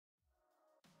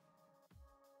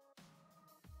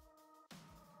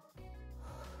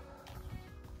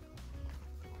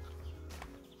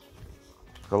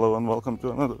Hello and welcome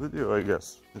to another video. I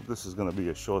guess this is gonna be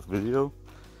a short video.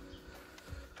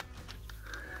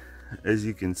 As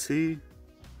you can see,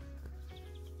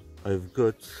 I've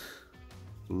got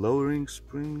lowering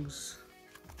springs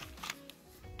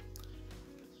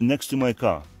next to my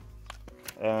car,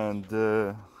 and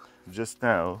just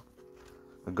now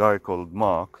a guy called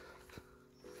Mark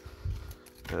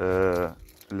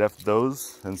left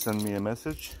those and sent me a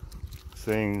message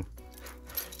saying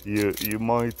you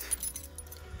might,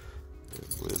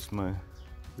 where's my,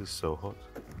 this is so hot,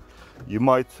 you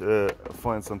might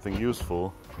find something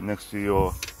useful next to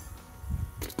your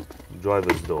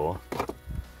driver's door.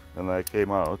 And I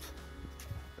came out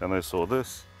and I saw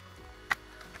this.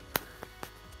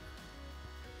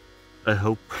 I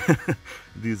hope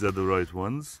these are the right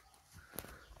ones.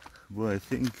 Well, I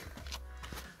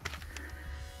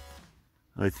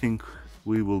think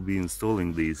we will be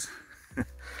installing these.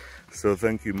 So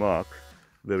thank you, Mark,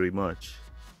 very much.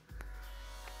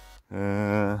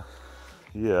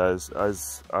 Yeah,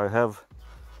 as I have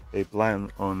a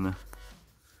plan on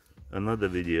another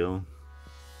video,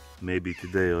 maybe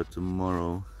today or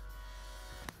tomorrow,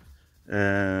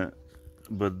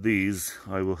 but these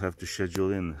I will have to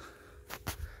schedule in.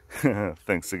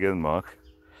 Thanks again, Mark.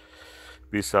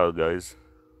 Peace out, guys.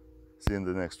 See you in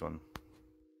the next one.